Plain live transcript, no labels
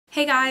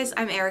Hey guys,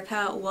 I'm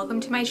Erica. Welcome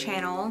to my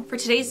channel. For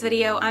today's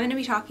video, I'm going to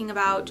be talking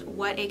about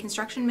what a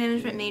construction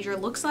management major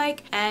looks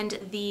like and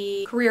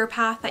the career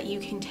path that you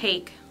can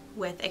take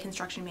with a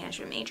construction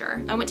management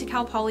major. I went to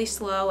Cal Poly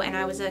SLO and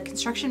I was a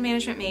construction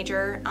management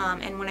major,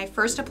 and when I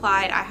first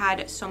applied, I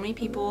had so many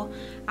people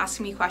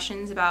asking me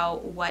questions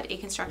about what a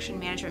construction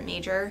management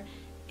major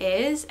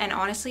is, and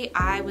honestly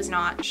I was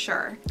not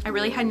sure. I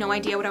really had no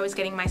idea what I was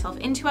getting myself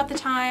into at the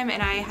time,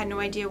 and I had no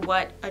idea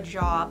what a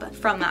job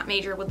from that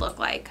major would look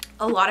like.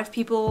 A lot of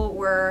people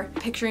were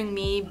picturing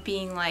me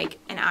being like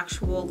an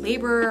actual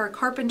laborer or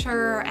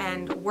carpenter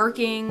and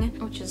working,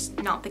 which is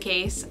not the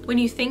case. When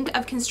you think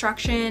of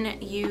construction,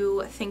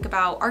 you think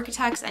about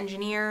architects,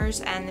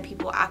 engineers, and the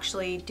people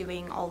actually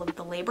doing all of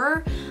the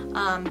labor,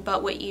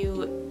 but what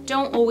you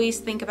don't always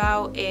think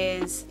about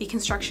is the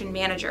construction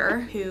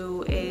manager,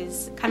 who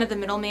is kind of the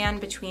middleman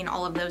between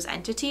all of those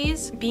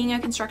entities. Being a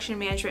construction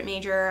management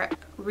major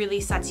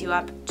really sets you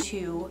up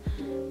to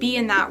be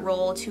in that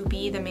role, to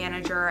be the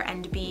manager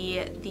and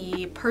be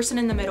the person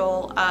in the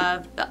middle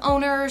of the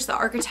owners, the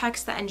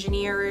architects, the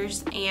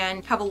engineers,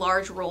 and have a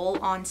large role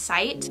on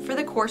site. For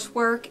the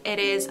coursework, it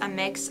is a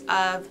mix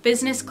of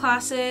business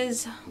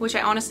classes, which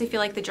I honestly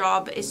feel like the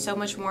job is so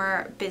much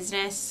more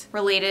business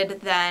related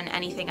than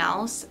anything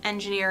else,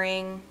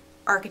 engineering,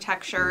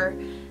 architecture,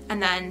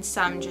 and then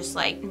some just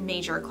like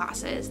major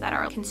classes that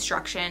are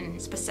construction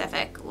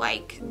specific,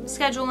 like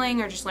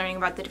scheduling or just learning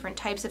about the different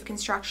types of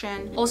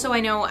construction. Also,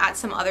 I know at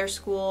some other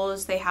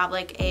schools they have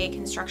like a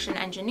construction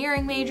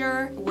engineering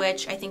major,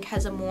 which I think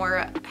has a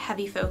more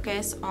heavy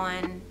focus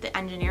on the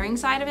engineering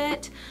side of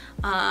it,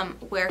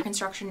 where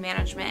construction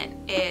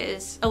management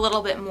is a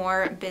little bit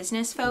more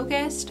business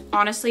focused.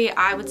 Honestly,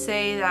 I would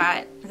say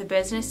that the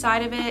business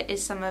side of it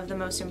is some of the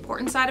most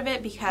important side of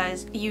it,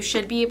 because you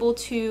should be able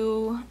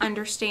to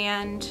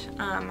understand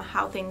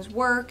how things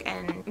work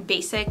and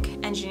basic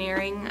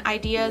engineering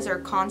ideas or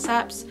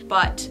concepts,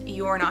 but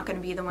you're not going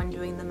to be the one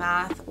doing the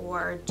math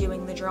or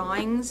doing the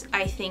drawings.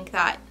 I think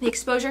that the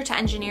exposure to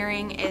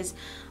engineering is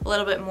a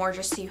little bit more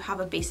just so you have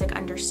a basic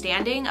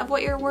understanding of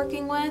what you're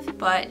working with,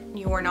 but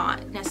you're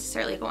not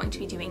necessarily going to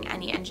be doing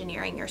any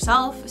engineering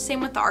yourself. Same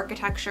with the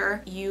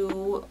architecture.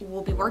 You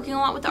will be working a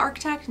lot with the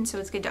architect, and so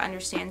it's good to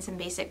understand some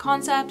basic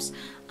concepts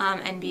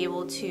and be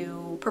able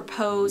to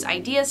propose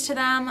ideas to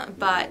them,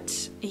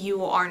 but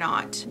you are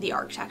not the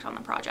architect on the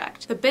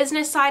project. The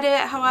business side of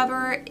it,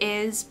 however,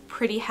 is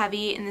pretty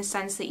heavy in the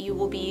sense that you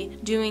will be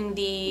doing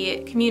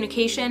the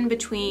communication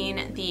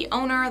between the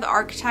owner, the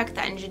architect,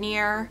 the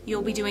engineer.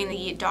 You'll be doing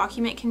the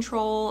document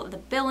control, the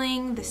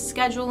billing, the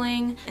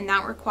scheduling, and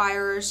that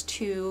requires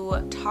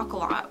to talk a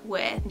lot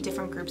with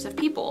different groups of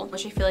people,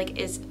 which I feel like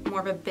is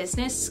more of a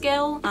business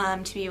skill,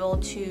 to be able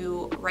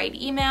to write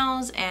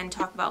emails and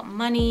talk about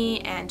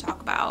money and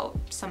talk about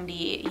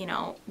somebody, you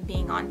know,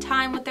 being on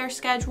time with their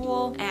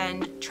schedule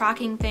and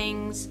tracking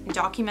things,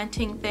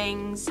 documenting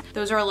things.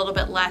 Those are a little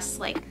bit less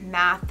like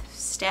math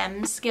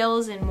STEM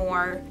skills and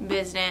more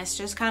business,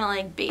 just kind of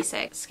like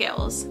basic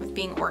skills with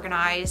being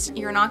organized.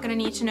 You're not going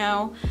to need to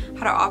know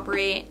how to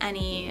operate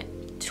any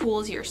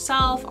tools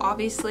yourself.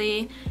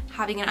 Obviously,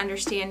 having an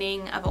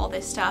understanding of all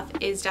this stuff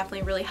is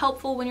definitely really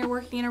helpful when you're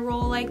working in a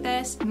role like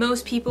this.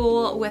 Most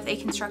people with a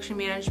construction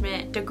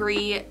management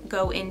degree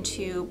go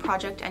into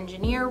project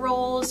engineer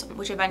roles,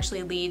 which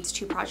eventually leads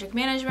to project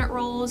management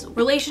roles.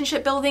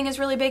 Relationship building is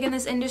really big in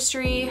this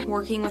industry,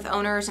 working with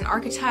owners and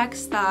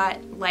architects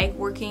that like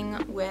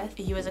working with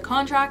you as a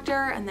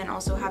contractor, and then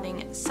also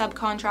having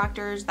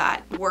subcontractors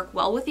that work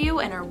well with you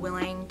and are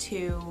willing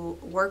to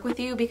work with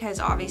you, because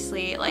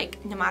obviously,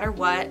 like, no matter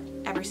what,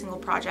 every single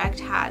project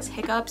has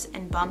hiccups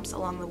and bumps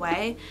along the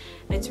way,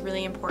 and it's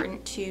really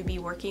important to be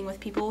working with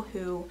people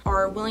who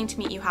are willing to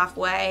meet you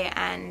halfway,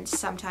 and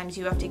sometimes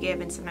you have to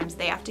give and sometimes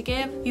they have to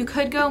give. You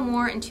could go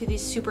more into the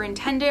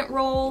superintendent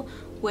role,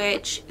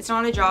 which it's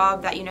not a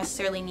job that you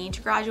necessarily need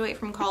to graduate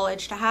from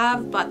college to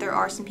have, but there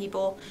are some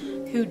people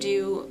who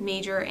do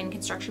major in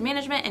construction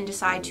management and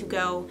decide to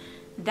go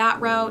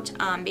that route.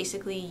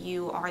 Basically,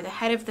 you are the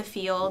head of the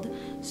field,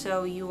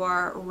 so you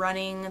are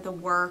running the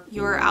work.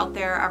 You're out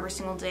there every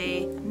single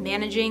day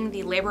managing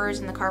the laborers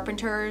and the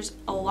carpenters.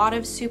 A lot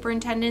of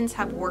superintendents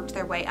have worked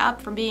their way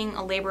up from being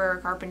a laborer or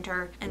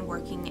carpenter and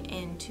working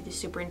into the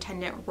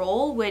superintendent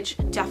role, which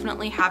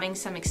definitely having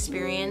some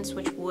experience,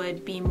 which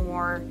would be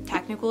more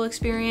technical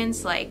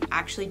experience, like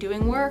actually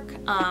doing work,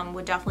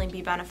 would definitely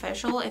be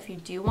beneficial if you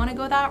do want to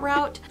go that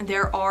route.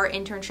 There are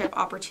internship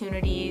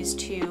opportunities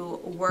to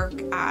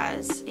work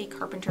as a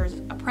carpenter's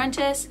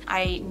apprentice.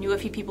 I knew a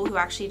few people who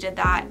actually did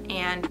that,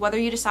 and whether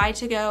you decide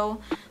to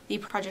go the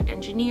project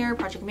engineer,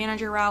 project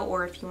manager route,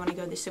 or if you want to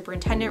go the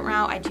superintendent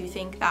route, I do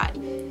think that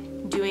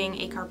doing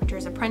a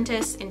carpenter's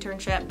apprentice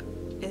internship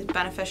is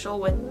beneficial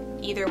with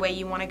either way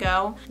you want to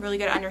go. Really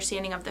good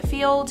understanding of the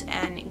field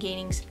and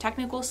gaining some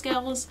technical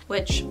skills,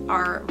 which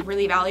are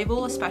really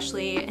valuable,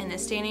 especially in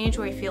this day and age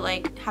where I feel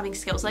like having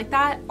skills like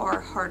that are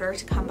harder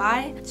to come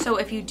by. So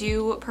if you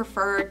do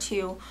prefer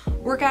to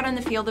work out in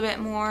the field a bit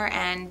more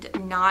and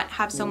not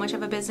have so much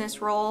of a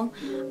business role,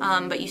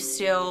 but you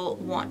still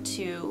want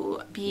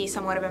to be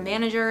somewhat of a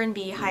manager and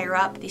be higher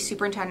up, the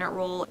superintendent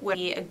role would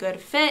be a good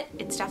fit.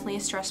 It's definitely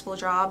a stressful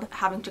job,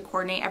 having to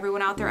coordinate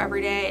everyone out there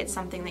every day. It's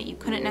something that you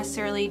couldn't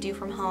necessarily do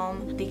from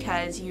home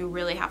because you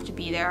really have to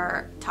be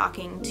there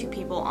talking to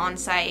people on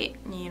site,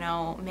 you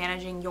know,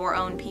 managing your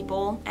own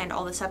people and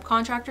all the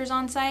subcontractors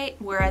on site,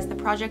 whereas the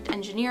project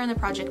engineer and the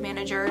project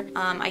manager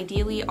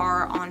ideally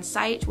are on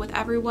site with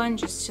everyone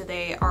just so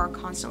they are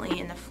constantly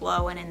in the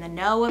flow and in the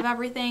know of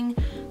everything,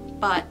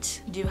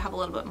 but do have a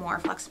little bit more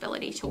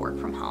flexibility to work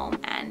from home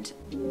and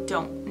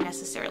don't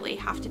necessarily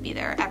have to be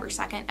there every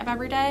second of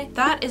every day.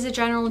 That is a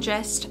general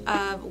gist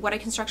of what a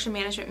construction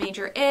management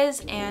major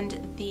is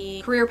and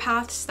the career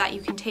paths that you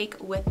can take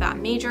with that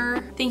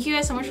major. Thank you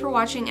guys so much for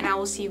watching, and I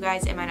will see you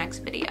guys in my next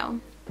video.